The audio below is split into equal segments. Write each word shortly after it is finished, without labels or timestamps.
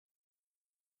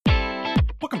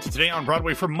welcome to Today on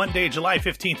Broadway for Monday, July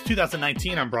 15th,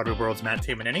 2019. I'm Broadway World's Matt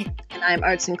Tamanini. And I'm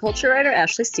arts and culture writer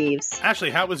Ashley Steves.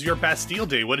 Ashley, how was your Bastille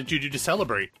Day? What did you do to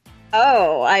celebrate?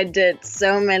 Oh, I did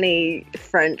so many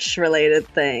French-related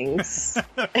things.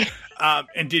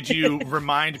 And did you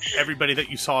remind everybody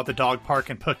that you saw at the dog park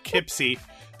in Poughkeepsie,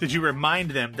 did you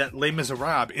remind them that Les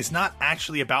Miserables is not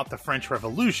actually about the French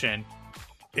Revolution?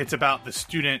 It's about the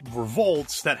student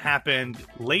revolts that happened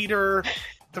later.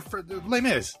 Les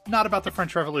Mis, not about the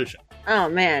French Revolution. Oh,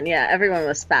 man, yeah. Everyone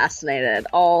was fascinated.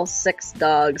 All 6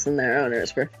 dogs and their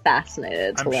owners were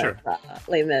fascinated to learn about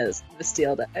Les Mis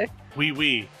Bastille Day.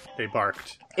 Oui, they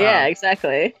barked. Yeah,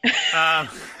 exactly.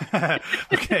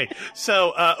 Okay,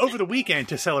 so over the weekend,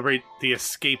 to celebrate the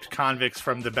escaped convicts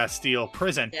from the Bastille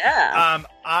prison,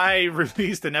 I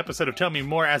released an episode of Tell Me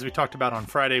More, as we talked about on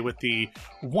Friday, with the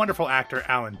wonderful actor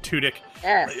Alan Tudyk.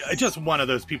 Yes. Just one of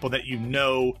those people that you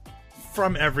know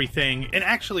from everything. And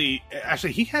actually,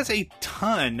 he has a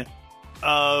ton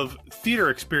of theater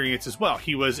experience as well.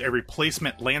 He was a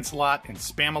replacement Lancelot in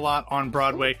Spamalot on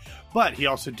Broadway, but he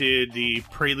also did the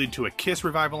Prelude to a Kiss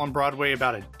revival on Broadway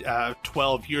about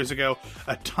 12 years ago.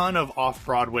 A ton of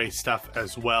off-Broadway stuff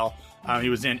as well. He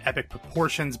was in Epic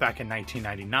Proportions back in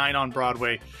 1999 on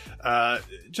Broadway.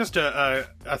 Just a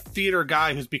theater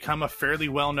guy who's become a fairly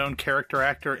well-known character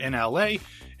actor in LA.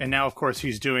 And now, of course,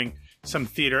 he's doing some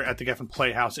theater at the Geffen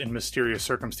Playhouse in Mysterious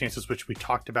Circumstances, which we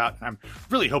talked about. I'm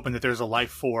really hoping that there's a life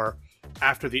for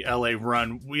after the LA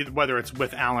run, whether it's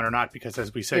with Alan or not, because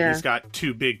as we said, he's got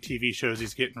 2 big TV shows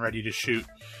he's getting ready to shoot.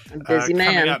 Busy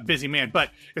man. Coming up, busy man.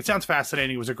 But it sounds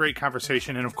fascinating. It was a great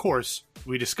conversation. And of course,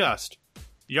 we discussed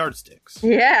yardsticks.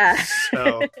 Yeah.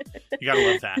 So you gotta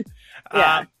love that.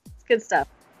 Yeah, it's good stuff.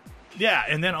 Yeah,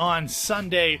 and then on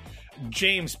Sunday,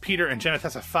 James, Peter, and Jenna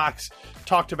Fox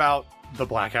talked about the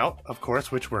Blackout, of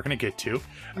course, which we're going to get to,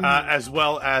 as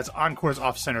well as Encore's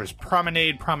Off-Center's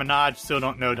Promenade, still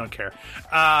don't know, don't care.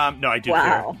 No, I do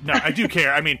care. No, I do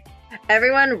care. I mean...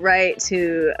 Everyone write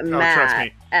to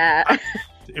Matt. Trust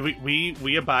me.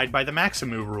 We abide by the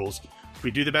Maximu rules.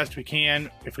 We do the best we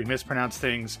can. If we mispronounce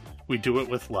things, we do it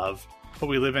with love. But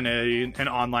we live in an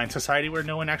online society where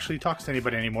no one actually talks to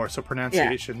anybody anymore, so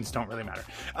pronunciations don't really matter.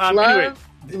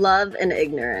 Love and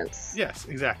ignorance. Yes,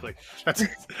 exactly. That's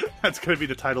going to be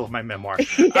the title of my memoir.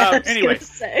 Anyway,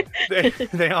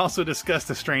 they also discussed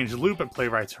The Strange Loop at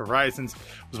Playwrights Horizons,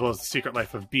 as well as The Secret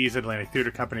Life of Bees at Atlantic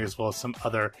Theater Company, as well as some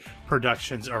other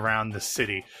productions around the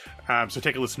city. So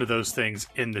take a listen to those things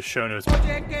in the show notes.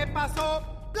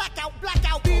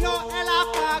 Blackout, vino el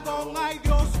apagón, ay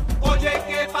Dios. Oye,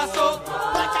 ¿qué pasó?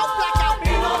 Blackout,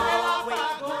 vino el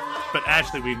apagón. But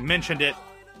Ashley, we mentioned it.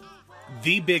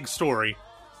 The big story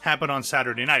happened on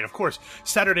Saturday night. Of course,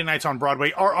 Saturday nights on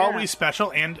Broadway are always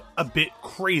special and a bit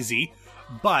crazy.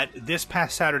 But this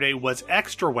past Saturday was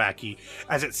extra wacky,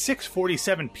 as at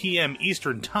 6:47 p.m.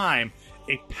 Eastern Time,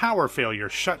 a power failure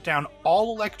shut down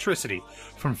all electricity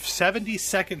from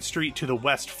 72nd Street to the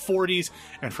West 40s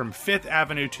and from 5th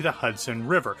Avenue to the Hudson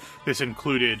River. This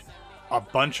included a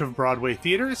bunch of Broadway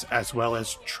theaters, as well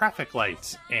as traffic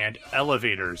lights and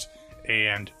elevators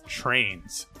and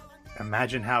trains.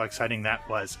 Imagine how exciting that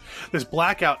was. This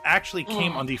blackout actually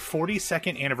came on the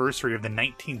 42nd anniversary of the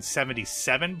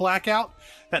 1977 blackout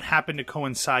that happened to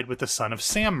coincide with the Son of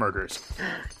Sam murders.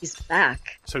 He's back.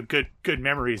 So good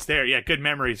memories there. Yeah, good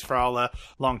memories for all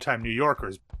longtime New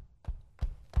Yorkers.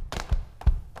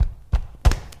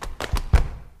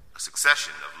 A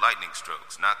succession of lightning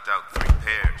strokes knocked out 3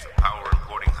 pairs of power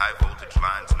importing high voltage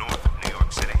lines north of New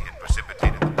York City and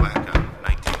precipitated the blackout of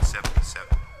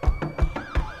 1977.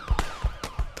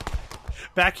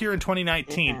 Back here in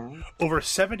 2019, over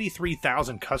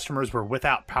 73,000 customers were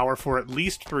without power for at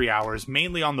least 3 hours,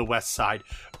 mainly on the west side,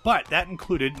 but that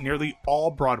included nearly all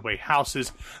Broadway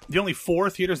houses. The only 4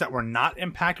 theaters that were not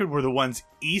impacted were the ones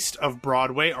east of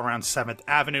Broadway around 7th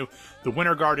Avenue, the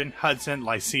Winter Garden, Hudson,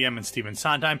 Lyceum, and Stephen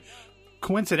Sondheim.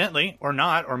 Coincidentally, or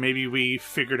not, or maybe we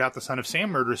figured out the Son of Sam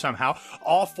murder somehow,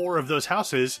 all 4 of those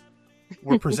houses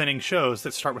were presenting shows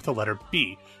that start with the letter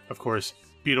B. Of course,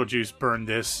 Beetlejuice, Burn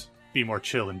This, Be More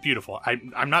Chill and Beautiful.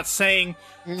 I'm not saying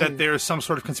that there's some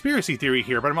sort of conspiracy theory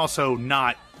here, but I'm also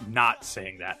not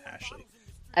saying that, Ashley.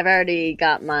 I've already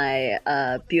got my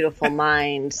Beautiful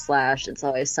Mind / It's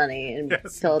Always Sunny in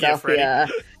Philadelphia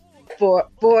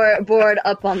board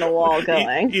up on the wall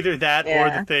going. Either that or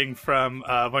the thing from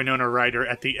Winona Ryder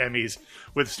at the Emmys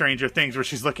with Stranger Things, where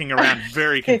she's looking around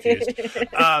very confused.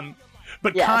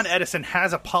 But Con Edison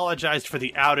has apologized for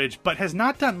the outage, but has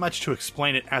not done much to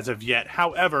explain it as of yet.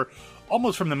 However,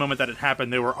 almost from the moment that it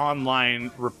happened, there were online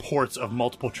reports of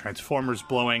multiple transformers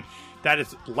blowing. That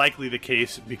is likely the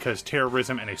case because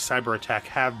terrorism and a cyber attack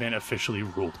have been officially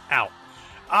ruled out.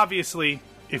 Obviously,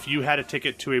 if you had a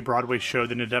ticket to a Broadway show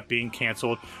that ended up being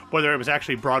canceled, whether it was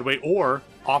actually Broadway or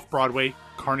off-Broadway,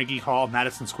 Carnegie Hall,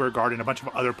 Madison Square Garden, a bunch of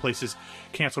other places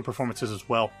canceled performances as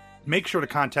well, make sure to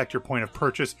contact your point of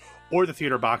purchase or the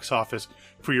theater box office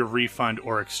for your refund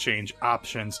or exchange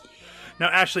options. Now,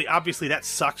 Ashley, obviously that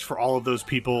sucks for all of those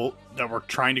people that were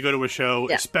trying to go to a show,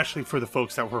 especially for the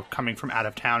folks that were coming from out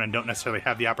of town and don't necessarily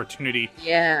have the opportunity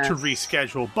to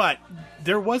reschedule. But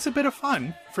there was a bit of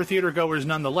fun for theater goers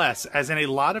nonetheless, as in a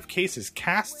lot of cases,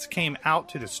 casts came out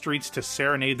to the streets to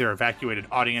serenade their evacuated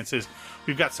audiences.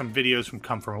 We've got some videos from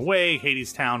Come From Away,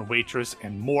 Hadestown, Waitress,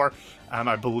 and more.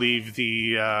 I believe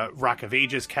the Rock of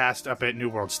Ages cast up at New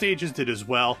World Stages did as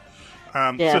well.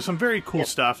 So some very cool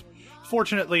stuff.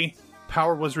 Fortunately,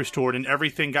 power was restored and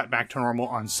everything got back to normal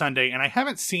on Sunday, and I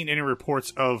haven't seen any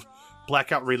reports of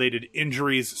blackout-related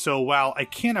injuries, so while I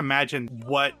can't imagine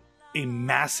what a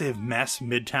massive mess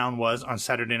Midtown was on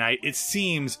Saturday night, it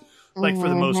seems like for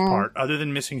the most part, other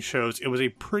than missing shows, it was a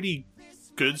pretty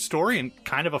good story and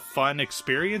kind of a fun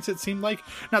experience, it seemed like.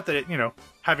 Not that it,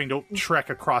 having to trek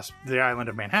across the island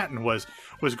of Manhattan was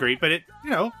great, but it,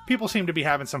 people seem to be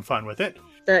having some fun with it.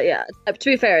 To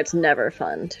be fair, it's never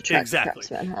fun to trek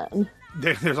across Manhattan.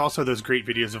 There's also those great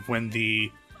videos of when the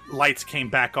lights came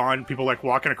back on, people like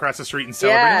walking across the street and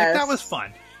celebrating. Like, that was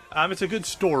fun. It's a good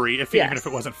story, even if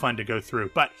it wasn't fun to go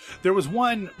through. But there was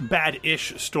one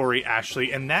bad-ish story,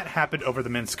 Ashley, and that happened over the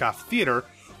Minskoff Theater,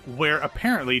 where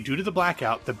apparently, due to the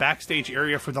blackout, the backstage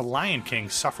area for The Lion King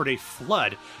suffered a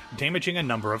flood, damaging a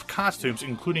number of costumes,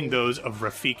 including those of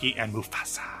Rafiki and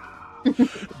Mufasa.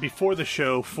 Before the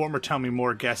show, former Tell Me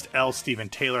More guest L. Steven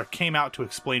Taylor came out to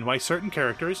explain why certain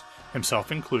characters,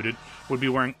 himself included, would be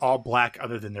wearing all black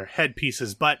other than their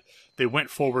headpieces, but they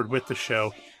went forward with the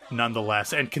show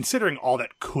nonetheless. And considering all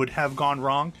that could have gone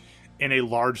wrong in a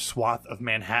large swath of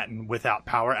Manhattan without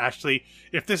power, Ashley,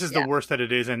 if this is the worst that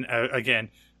it is, and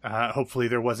again, hopefully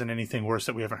there wasn't anything worse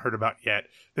that we haven't heard about yet,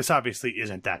 this obviously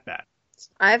isn't that bad.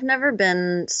 I've never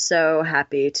been so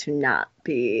happy to not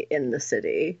be in the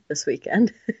city this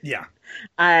weekend. Yeah.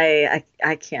 I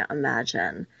can't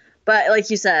imagine. But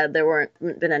like you said, there weren't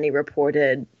been any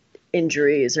reported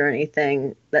injuries or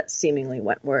anything that seemingly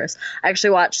went worse. I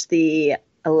actually watched the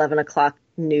 11 o'clock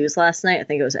news last night. I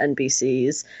think it was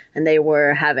NBC's, and they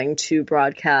were having to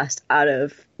broadcast out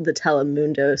of the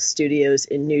Telemundo studios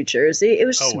in New Jersey. It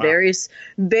was just very,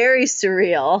 very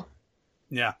surreal.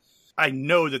 Yeah. I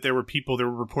know that there were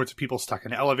reports of people stuck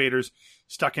in elevators,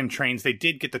 stuck in trains. They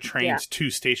did get the trains to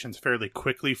stations fairly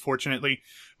quickly, fortunately,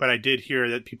 but I did hear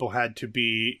that people had to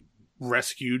be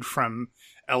rescued from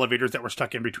elevators that were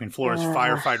stuck in between floors.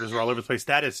 Firefighters were all over the place.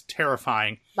 That is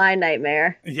terrifying. My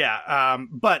nightmare. Yeah,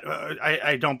 but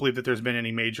I don't believe that there's been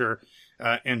any major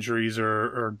injuries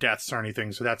or deaths or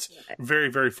anything. So that's very,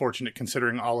 very fortunate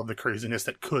considering all of the craziness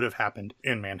that could have happened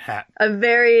in Manhattan. A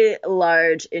very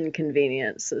large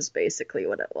inconvenience is basically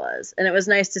what it was. And it was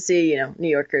nice to see, New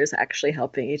Yorkers actually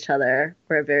helping each other.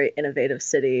 We're a very innovative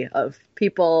city of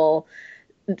people,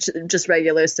 just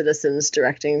regular citizens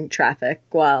directing traffic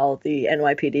while the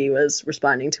NYPD was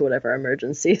responding to whatever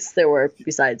emergencies there were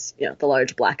besides, the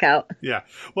large blackout. Yeah.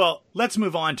 Well, let's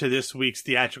move on to this week's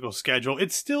theatrical schedule.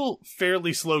 It's still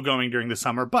fairly slow going during the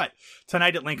summer, but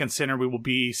tonight at Lincoln Center, we will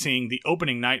be seeing the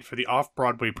opening night for the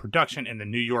off-Broadway production and the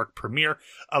New York premiere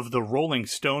of The Rolling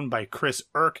Stone by Chris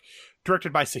Irk.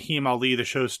 Directed by Saheem Ali, the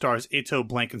show stars Ato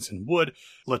Blankenson-Wood,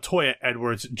 LaToya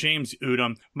Edwards, James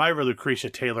Udom, Myra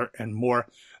Lucretia Taylor, and more.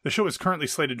 The show is currently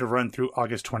slated to run through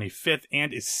August 25th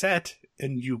and is set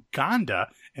in Uganda,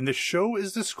 and the show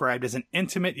is described as an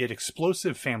intimate yet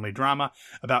explosive family drama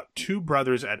about two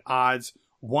brothers at odds,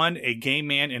 one a gay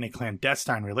man in a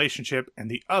clandestine relationship, and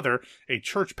the other a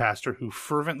church pastor who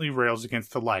fervently rails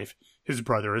against the life his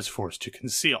brother is forced to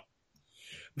conceal.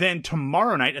 Then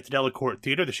tomorrow night at the Delacorte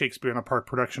Theater, the Shakespeare in the Park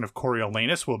production of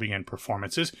Coriolanus will begin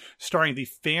performances, starring the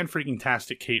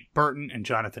fan-freaking-tastic Kate Burton and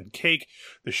Jonathan Cake.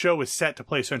 The show is set to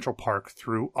play Central Park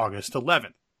through August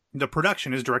 11th. The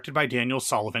production is directed by Daniel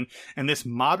Sullivan, and this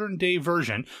modern-day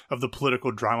version of the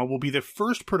political drama will be the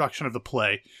first production of the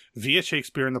play via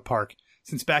Shakespeare in the Park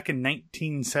since back in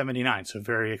 1979, so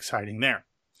very exciting there.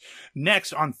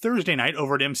 Next, on Thursday night,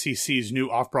 over at MCC's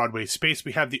new off-Broadway space,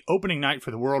 we have the opening night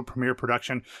for the world premiere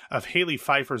production of Haley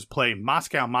Pfeiffer's play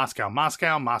Moscow, Moscow,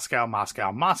 Moscow, Moscow,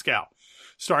 Moscow, Moscow.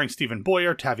 Starring Stephen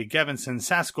Boyer, Tavi Gevinson,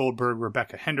 Sass Goldberg,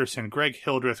 Rebecca Henderson, Greg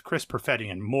Hildreth, Chris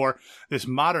Perfetti, and more. This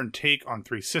modern take on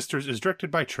Three Sisters is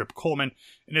directed by Trip Coleman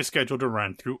and is scheduled to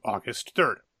run through August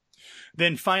 3rd.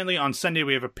 Then finally, on Sunday,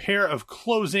 we have a pair of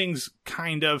closings,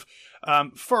 kind of.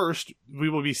 First, we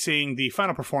will be seeing the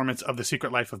final performance of The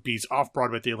Secret Life of Bees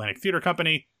off-Broadway at the Atlantic Theater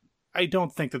Company. I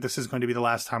don't think that this is going to be the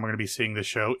last time we're going to be seeing this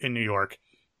show in New York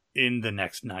in the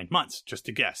next 9 months, just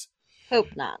a guess.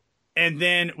 Hope not. And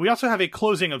then we also have a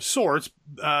closing of sorts,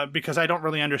 because I don't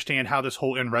really understand how this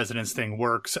whole in-residence thing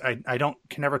works. I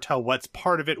can never tell what's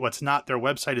part of it, what's not. Their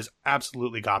website is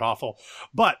absolutely god-awful.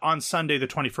 But on Sunday, the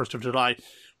 21st of July,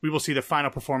 we will see the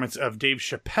final performance of Dave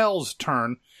Chappelle's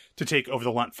turn to take over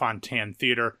the Lunt-Fontanne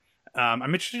Theater. I'm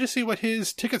interested to see what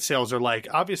his ticket sales are like.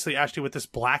 Obviously, Ashley, with this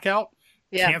blackout,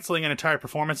 canceling an entire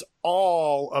performance,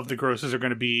 all of the grosses are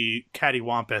going to be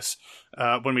cattywampus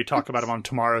when we talk about them on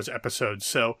tomorrow's episode.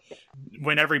 So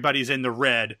when everybody's in the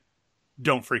red,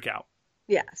 don't freak out.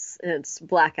 Yes, it's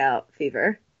blackout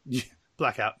fever.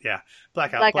 Blackout. Yeah.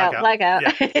 Blackout.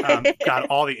 Yeah. Got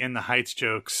all the In the Heights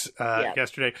jokes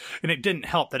yesterday. And it didn't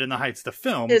help that In the Heights, the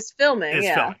film, is filming.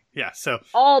 Yeah. So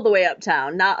all the way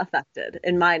uptown, not affected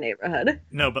in my neighborhood.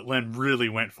 No, but Lynn really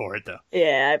went for it, though.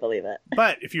 Yeah, I believe it.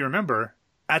 But if you remember,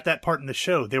 at that part in the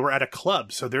show, they were at a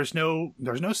club, so there's no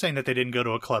saying that they didn't go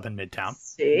to a club in Midtown.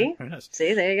 See,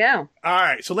 there you go. All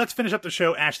right, so let's finish up the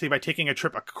show, Ashley, by taking a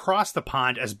trip across the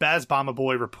pond, as Baz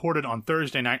Bomaboy reported on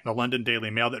Thursday night in the London Daily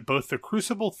Mail that both the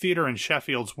Crucible Theatre in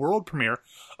Sheffield's world premiere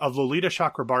of Lolita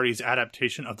Chakrabarty's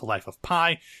adaptation of The Life of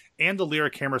Pi and the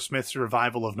Lyric Hammersmith's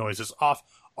revival of Noises Off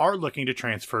are looking to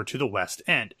transfer to the West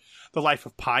End. The Life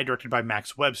of Pi, directed by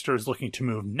Max Webster, is looking to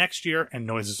move next year, and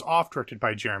Noises Off, directed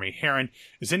by Jeremy Herron,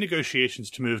 is in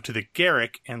negotiations to move to the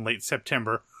Garrick in late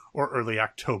September or early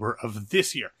October of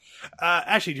this year.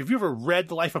 Ashley, have you ever read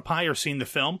The Life of Pi or seen the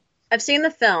film? I've seen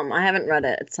the film. I haven't read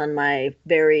it. It's on my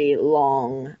very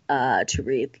long to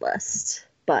read list.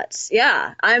 But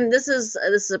yeah, this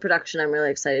is a production I'm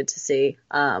really excited to see.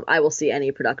 I will see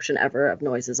any production ever of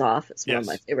Noises Off. It's one of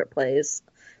my favorite plays.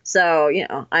 So,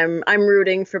 I'm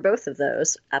rooting for both of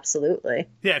those. Absolutely.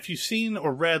 Yeah, if you've seen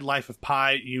or read Life of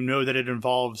Pi, you know that it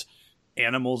involves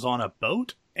animals on a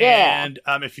boat. Yeah. And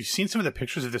if you've seen some of the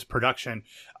pictures of this production,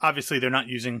 obviously they're not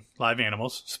using live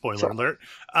animals. Spoiler alert.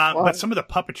 But some of the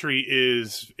puppetry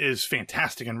is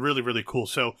fantastic and really, really cool.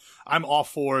 So I'm all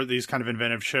for these kind of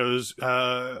inventive shows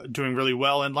doing really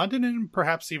well in London and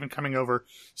perhaps even coming over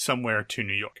somewhere to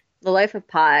New York. The Life of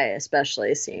Pi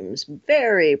especially seems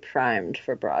very primed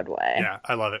for Broadway. Yeah,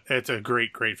 I love it. It's a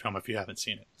great, great film if you haven't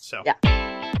seen it. So, yeah.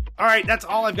 All right, that's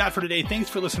all I've got for today. Thanks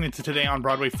for listening to Today on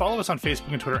Broadway. Follow us on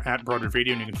Facebook and Twitter at Broadway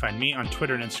Radio, and you can find me on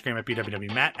Twitter and Instagram at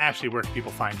BWWMatt. Ashley, where can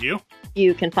people find you?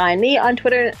 You can find me on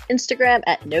Twitter and Instagram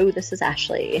at No This Is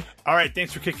Ashley. All right,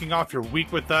 thanks for kicking off your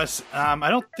week with us. I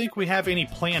don't think we have any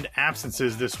planned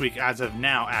absences this week as of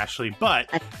now, Ashley, but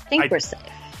I think we're safe.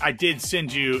 I did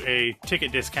send you a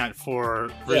ticket discount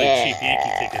for really cheap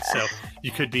Yankee tickets, so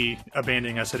you could be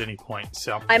abandoning us at any point.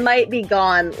 So I might be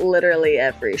gone literally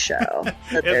every show.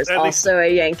 But there's also a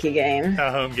Yankee game.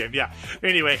 A home game, yeah.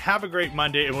 Anyway, have a great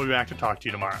Monday, and we'll be back to talk to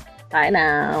you tomorrow. Bye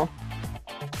now.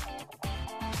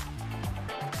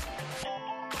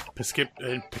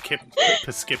 Paskippy.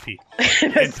 Paskippy.